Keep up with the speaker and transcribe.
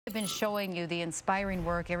I've been showing you the inspiring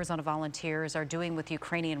work Arizona volunteers are doing with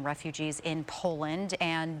Ukrainian refugees in Poland.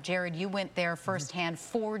 And Jared, you went there firsthand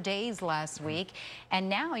 4 days last week. And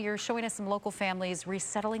now you're showing us some local families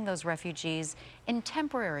resettling those refugees in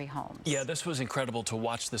temporary homes. Yeah, this was incredible to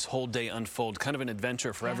watch this whole day unfold. Kind of an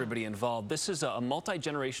adventure for everybody involved. This is a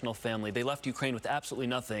multi-generational family. They left Ukraine with absolutely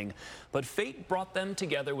nothing, but fate brought them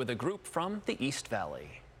together with a group from the East Valley.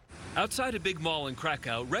 Outside a big mall in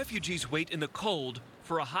Krakow, refugees wait in the cold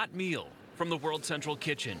for a hot meal from the World Central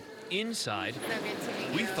Kitchen. Inside,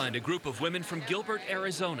 we find a group of women from Gilbert,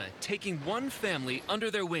 Arizona, taking one family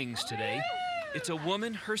under their wings today. It's a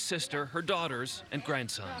woman, her sister, her daughters, and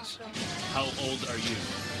grandsons. How old are you?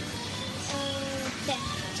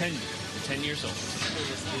 10. 10 years old.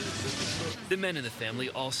 The men in the family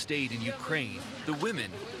all stayed in Ukraine. The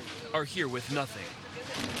women are here with nothing.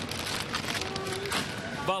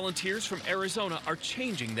 Volunteers from Arizona are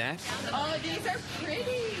changing that. Oh, these are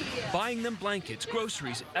pretty. Buying them blankets,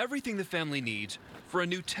 groceries, everything the family needs for a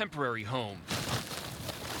new temporary home.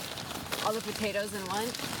 All the potatoes in one?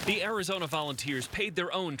 The Arizona volunteers paid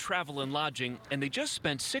their own travel and lodging, and they just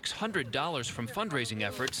spent $600 from fundraising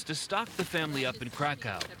efforts to stock the family up in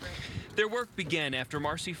Krakow. Their work began after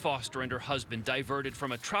Marcy Foster and her husband diverted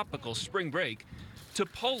from a tropical spring break to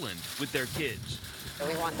Poland with their kids.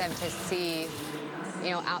 We want them to see,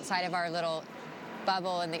 outside of our little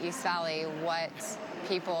bubble in the East Valley, what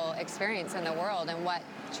people experience in the world and what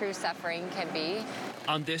true suffering can be.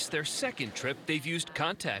 On this, their second trip, they've used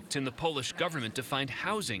contacts in the Polish government to find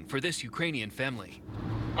housing for this Ukrainian family.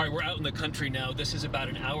 All right, we're out in the country now. This is about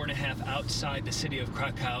an hour and a half outside the city of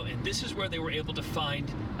Krakow, and this is where they were able to find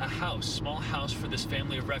a house, small house for this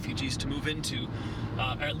family of refugees to move into,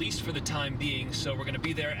 at least for the time being. So we're going to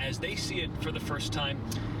be there as they see it for the first time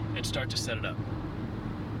and start to set it up.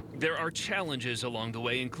 There are challenges along the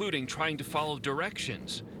way, including trying to follow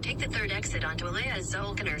directions. Take the third exit onto Aleja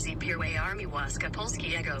Zolkanerzi Pierway Army Waska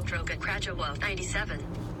Polskiego Droga Krakow 97.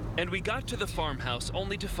 And we got to the farmhouse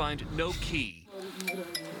only to find no key.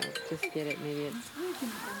 Just get it, maybe it's...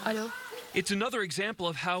 Hello? It's another example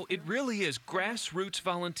of how it really is grassroots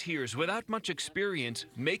volunteers without much experience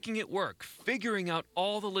making it work, figuring out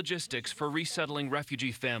all the logistics for resettling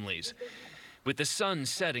refugee families. With the sun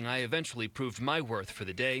setting, I eventually proved my worth for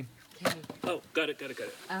the day. Okay. Oh, got it.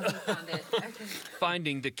 Found it. Okay.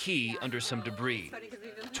 Finding the key under some debris.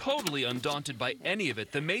 Totally undaunted by any of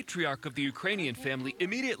it, the matriarch of the Ukrainian family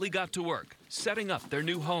immediately got to work, setting up their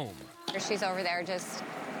new home. She's over there just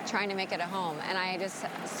trying to make it a home. And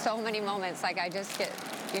so many moments, I just get,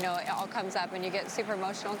 it all comes up and you get super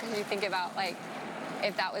emotional because you think about,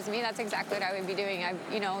 if that was me, that's exactly what I would be doing.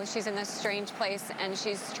 She's in this strange place and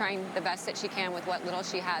she's trying the best that she can with what little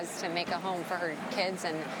she has to make a home for her kids.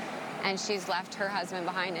 And she's left her husband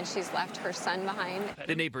behind and she's left her son behind.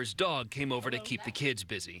 The neighbor's dog came over to keep the kids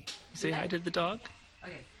busy. You say hi to the dog?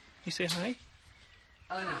 Okay. You say hi?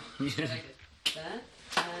 Oh, no.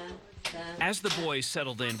 As the boys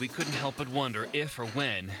settled in, we couldn't help but wonder if or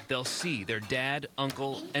when they'll see their dad,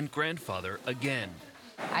 uncle, and grandfather again.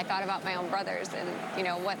 I thought about my own brothers and,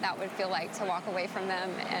 what that would feel like to walk away from them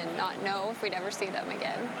and not know if we'd ever see them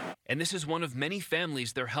again. And this is one of many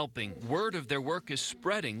families they're helping. Word of their work is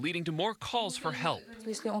spreading, leading to more calls for help.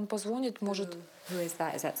 Если он позвонит, может... Who is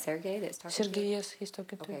that? Is that Sergey that's talking? Sergey, yes, he's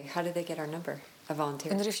talking to. Okay, how did they get our number? A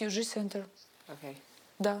volunteer? In the refugee center. Okay.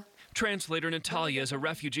 Да. Translator Natalia is a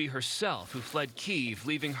refugee herself who fled Kyiv,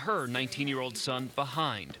 leaving her 19-year-old son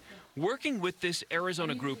behind. Working with this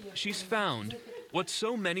Arizona group, she's found what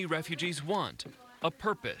so many refugees want, a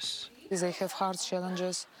purpose. They have hard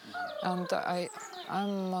challenges, and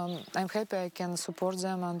I'm happy I can support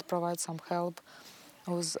them and provide some help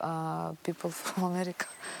with people from America,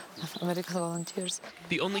 American volunteers.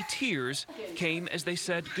 The only tears came as they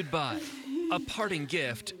said goodbye. A parting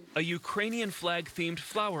gift, a Ukrainian flag-themed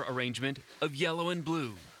flower arrangement of yellow and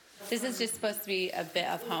blue. This is just supposed to be a bit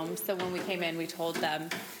of home, so when we came in, we told them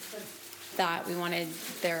that we wanted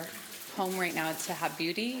their home right now to have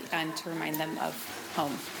beauty and to remind them of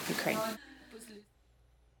home, Ukraine.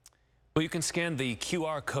 Well, you can scan the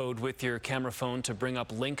QR code with your camera phone to bring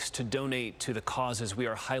up links to donate to the causes we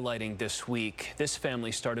are highlighting this week. This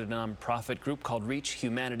family started a nonprofit group called Reach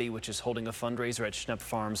Humanity, which is holding a fundraiser at Schnepp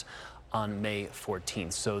Farms on May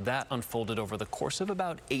 14th. So that unfolded over the course of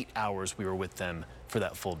about 8 hours. We were with them for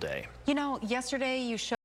that full day. Yesterday you showed